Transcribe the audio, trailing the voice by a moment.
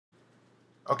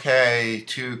Okay,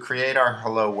 to create our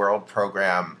Hello World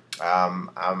program,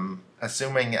 I'm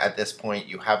assuming at this point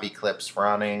you have Eclipse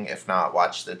running. If not,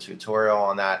 watch the tutorial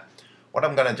on that. What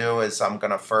I'm going to do is I'm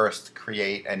going to first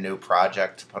create a new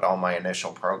project to put all my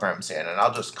initial programs in, and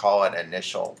I'll just call it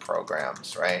initial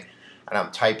programs, right? And I'm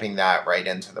typing that right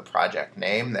into the project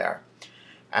name there.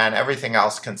 And everything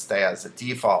else can stay as a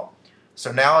default.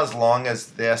 So now as long as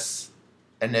this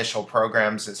initial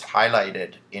programs is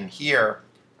highlighted in here,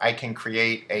 I can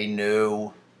create a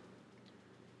new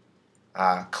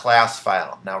class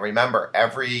file. Now remember,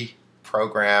 every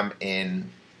program in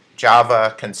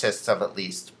Java consists of at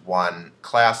least one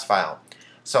class file.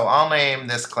 So I'll name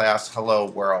this class Hello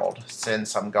World,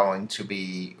 since I'm going to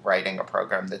be writing a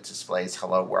program that displays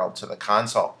Hello World to the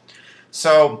console.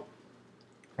 So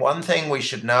one thing we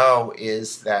should know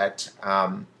is that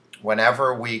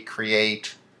whenever we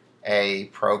create a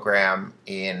program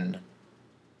in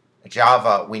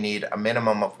Java, we need a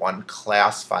minimum of one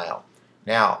class file.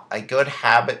 Now, a good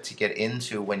habit to get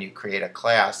into when you create a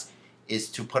class is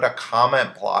to put a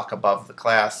comment block above the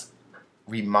class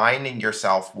reminding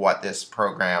yourself what this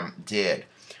program did.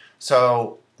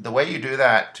 So the way you do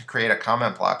that to create a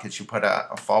comment block is you put a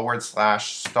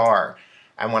 /*,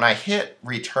 and when I hit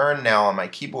return now on my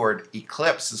keyboard,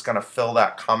 Eclipse is going to fill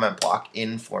that comment block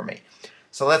in for me.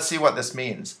 So let's see what this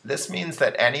means. This means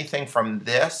that anything from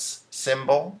this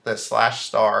symbol, the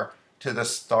 /* to the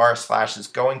 / is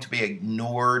going to be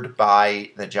ignored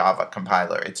by the Java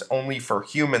compiler. It's only for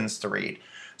humans to read.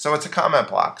 So it's a comment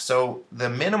block. So the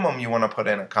minimum you want to put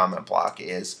in a comment block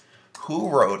is who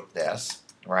wrote this,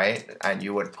 right? And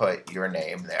you would put your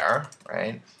name there,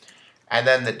 right? And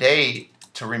then the date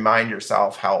to remind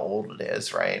yourself how old it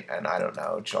is, right? And I don't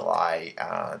know, July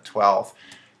 12th.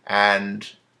 And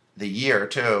the year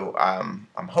too. I'm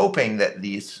hoping that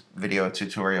these video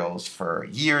tutorials for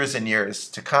years and years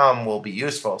to come will be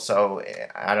useful. So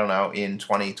I don't know, in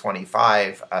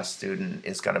 2025 a student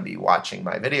is going to be watching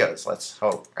my videos. Let's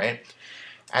hope, right?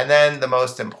 And then the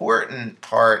most important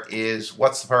part is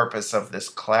what's the purpose of this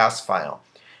class file?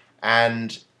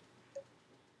 And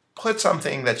put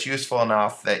something that's useful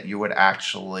enough that you would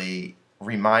actually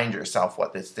remind yourself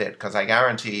what this did, because I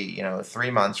guarantee,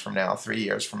 3 months from now, 3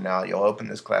 years from now, you'll open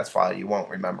this class file, you won't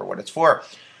remember what it's for.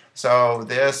 So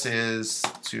this is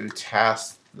to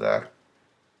test the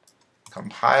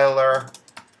compiler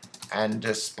and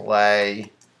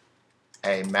display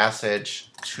a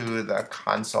message to the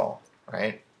console,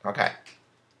 right? Okay.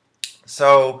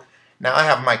 So now I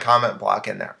have my comment block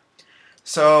in there.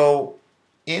 So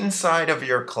inside of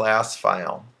your class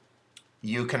file,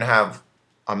 you can have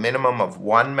a minimum of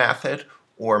one method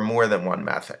or more than one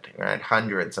method, right?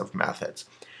 Hundreds of methods.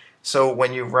 So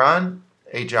when you run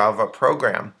a Java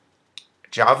program,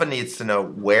 Java needs to know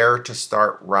where to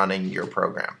start running your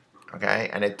program, okay?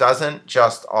 And it doesn't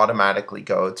just automatically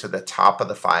go to the top of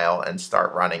the file and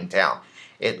start running down.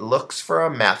 It looks for a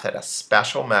method, a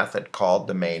special method called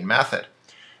the main method.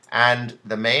 And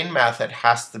the main method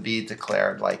has to be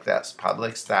declared like this: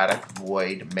 public static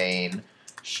void main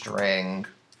string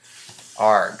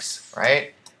args,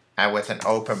 right? And with an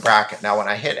open bracket. Now when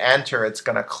I hit enter, it's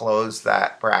going to close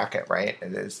that bracket, right?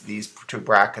 It is, these two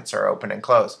brackets are open and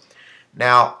closed.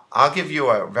 Now I'll give you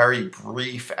a very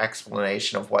brief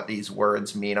explanation of what these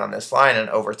words mean on this line, and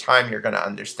over time you're going to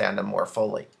understand them more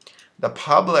fully. The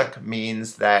public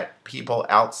means that people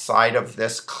outside of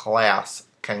this class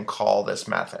can call this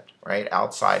method, right?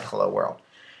 Outside Hello World.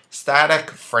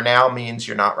 Static for now means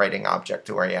you're not writing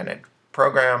object-oriented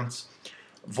programs.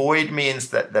 Void means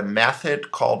that the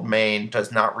method called main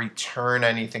does not return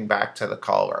anything back to the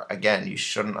caller. Again, you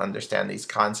shouldn't understand these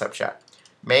concepts yet.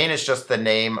 Main is just the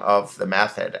name of the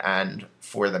method, and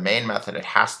for the main method it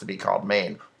has to be called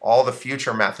main. All the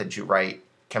future methods you write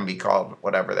can be called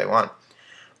whatever they want.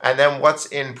 And then what's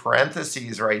in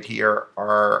parentheses right here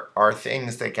are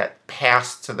things that get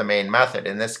passed to the main method.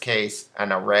 In this case,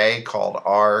 an array called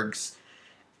args,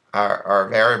 or a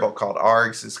variable called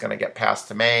args is going to get passed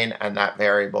to main, and that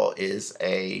variable is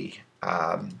a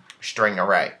string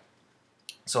array.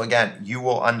 So again, you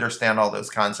will understand all those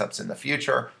concepts in the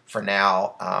future. For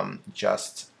now,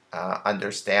 just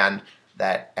understand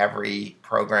that every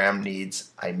program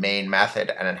needs a main method,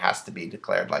 and it has to be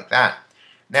declared like that.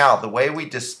 Now, the way we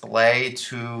display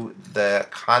to the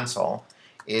console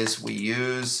is we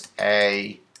use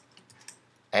a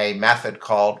method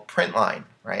called println,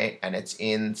 right? And it's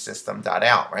in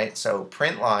system.out, right? So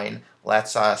println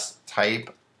lets us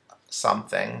type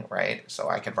something, right? So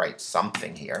I could write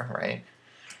something here, right?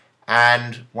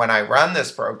 And when I run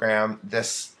this program,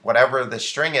 this whatever the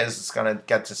string is going to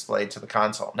get displayed to the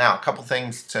console. Now, a couple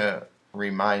things to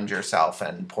remind yourself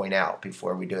and point out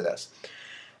before we do this.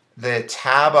 The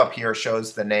tab up here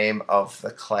shows the name of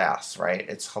the class, right?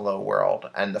 It's Hello World,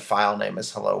 and the file name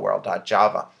is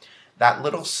helloworld.java. That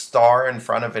little star in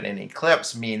front of it in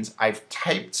Eclipse means I've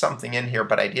typed something in here,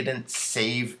 but I didn't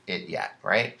save it yet,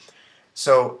 right?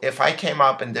 So if I came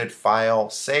up and did File,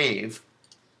 Save,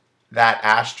 that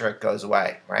asterisk goes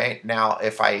away, right? Now,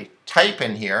 if I type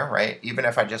in here, right, even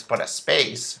if I just put a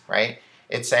space, right,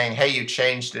 it's saying, hey, you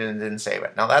changed it and didn't save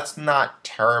it. Now, that's not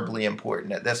terribly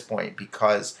important at this point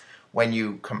because when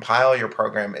you compile your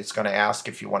program, it's going to ask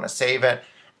if you want to save it.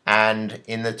 And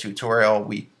in the tutorial,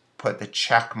 we put the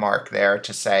check mark there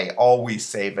to say, always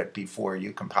save it before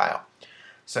you compile.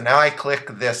 So now I click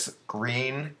this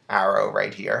green arrow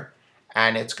right here,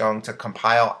 and it's going to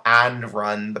compile and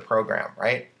run the program,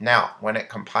 right? Now, when it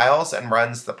compiles and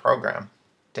runs the program,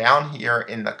 down here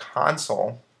in the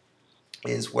console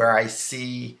is where I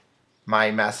see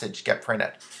my message get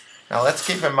printed. Now let's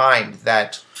keep in mind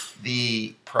that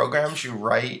the programs you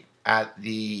write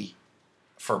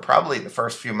for probably the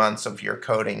first few months of your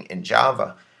coding in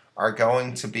Java are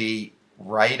going to be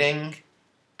writing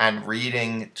and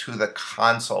reading to the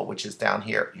console, which is down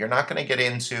here. You're not going to get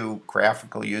into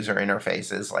graphical user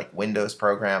interfaces like Windows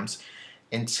programs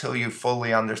until you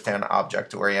fully understand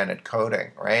object-oriented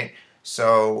coding, right?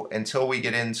 So until we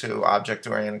get into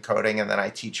object-oriented coding and then I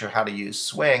teach you how to use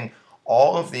Swing,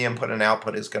 all of the input and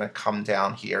output is going to come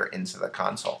down here into the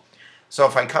console. So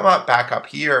if I come back up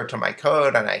here to my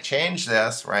code and I change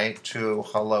this, right, to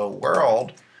Hello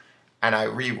World, and I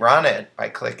rerun it by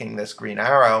clicking this green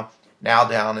arrow, now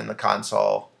down in the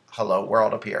console, Hello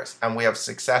World appears. And we have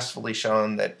successfully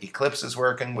shown that Eclipse is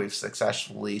working. We've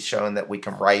successfully shown that we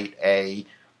can write a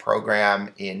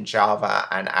program in Java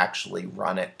and actually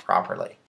run it properly.